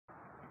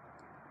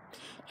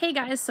Hey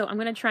guys, so I'm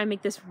gonna try and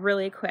make this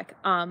really quick.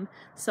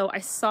 So I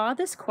saw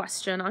this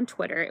question on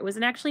Twitter. It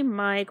wasn't actually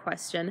my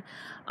question.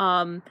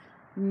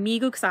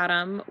 Miguk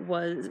Saram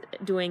was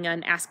doing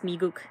an Ask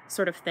Miguk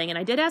sort of thing, and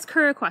I did ask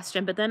her a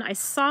question, but then I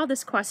saw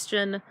this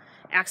question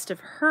asked of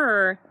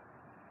her,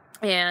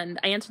 and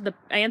I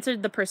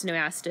answered the person who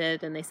asked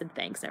it, and they said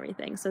thanks and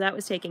everything. So that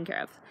was taken care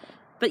of.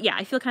 But yeah,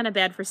 I feel kind of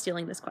bad for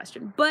stealing this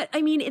question. But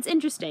I mean, it's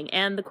interesting,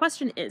 and the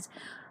question is,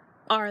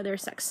 are there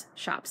sex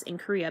shops in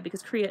Korea?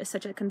 Because Korea is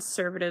such a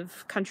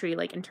conservative country,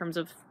 like in terms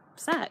of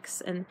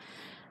sex. And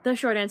the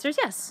short answer is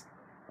yes.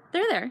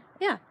 They're there.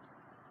 Yeah.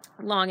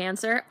 Long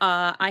answer.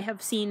 I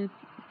have seen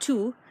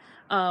two.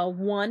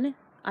 One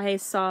I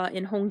saw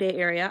in Hongdae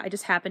area. I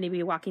just happened to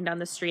be walking down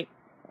the street.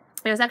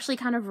 It was actually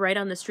kind of right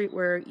on the street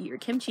where your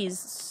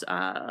kimchi's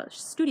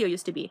studio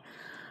used to be.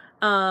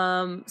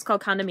 It's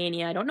called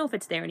Condomania. I don't know if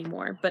it's there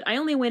anymore, but I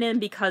only went in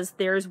because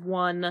there's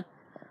one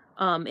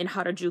in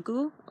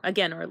Harajuku,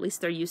 again, or at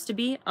least there used to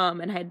be,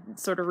 and I had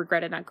sort of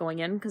regretted not going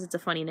in because it's a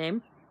funny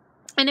name.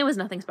 And it was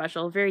nothing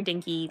special, very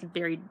dinky,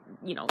 very,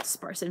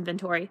 sparse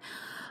inventory.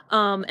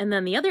 And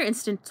then the other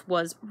instance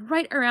was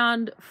right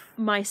around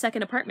my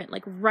second apartment,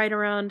 like right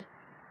around,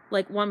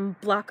 like one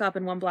block up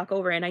and one block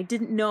over. And I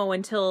didn't know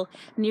until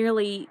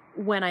nearly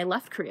when I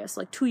left Korea,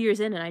 so like 2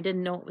 years in, and I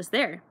didn't know it was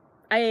there.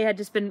 I had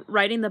just been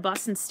riding the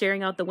bus and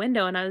staring out the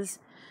window, and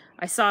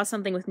I saw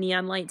something with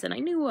neon lights, and I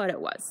knew what it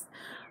was.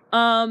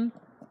 And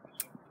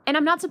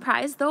I'm not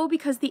surprised though,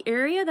 because the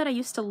area that I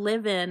used to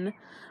live in,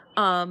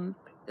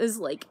 is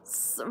like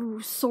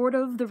sort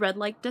of the red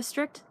light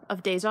district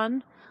of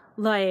Daejeon.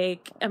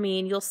 Like, I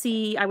mean, you'll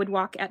see, I would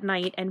walk at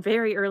night and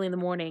very early in the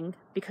morning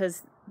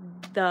because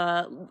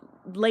the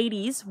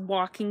ladies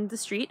walking the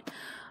street,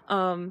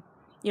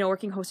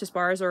 working hostess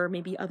bars or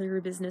maybe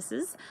other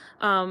businesses,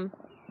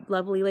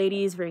 lovely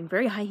ladies wearing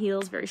very high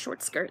heels, very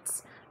short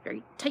skirts,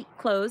 very tight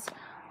clothes.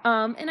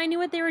 And I knew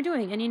what they were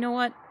doing. And you know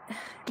what?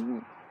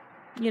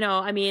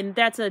 I mean,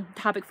 that's a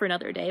topic for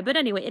another day. But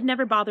anyway, it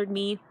never bothered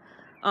me.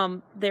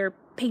 Their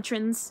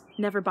patrons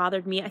never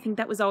bothered me. I think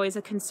that was always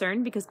a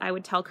concern because I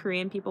would tell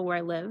Korean people where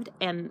I lived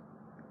and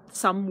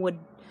some would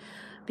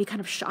be kind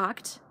of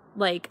shocked.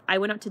 Like, I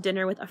went out to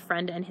dinner with a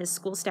friend and his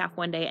school staff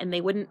one day and they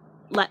wouldn't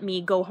let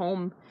me go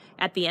home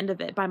at the end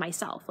of it by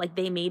myself. Like,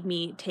 they made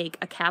me take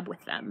a cab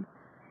with them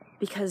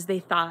because they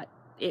thought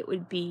it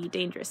would be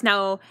dangerous.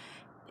 Now,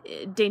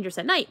 dangerous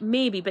at night,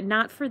 maybe, but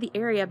not for the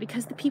area,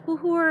 because the people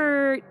who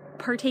are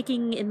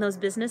partaking in those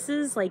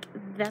businesses, like,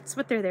 that's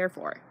what they're there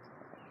for.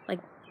 Like,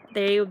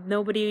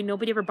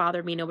 nobody ever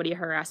bothered me, nobody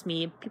harassed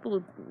me,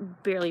 people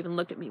barely even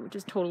looked at me, which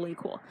is totally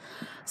cool.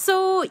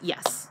 So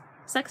yes,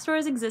 sex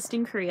stores exist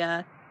in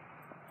Korea.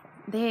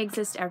 They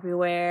exist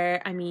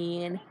everywhere. I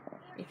mean,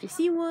 if you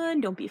see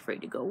one, don't be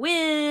afraid to go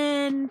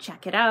in,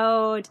 check it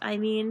out. I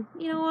mean,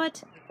 you know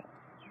what?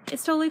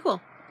 It's totally cool.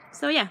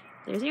 So yeah,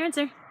 there's your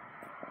answer.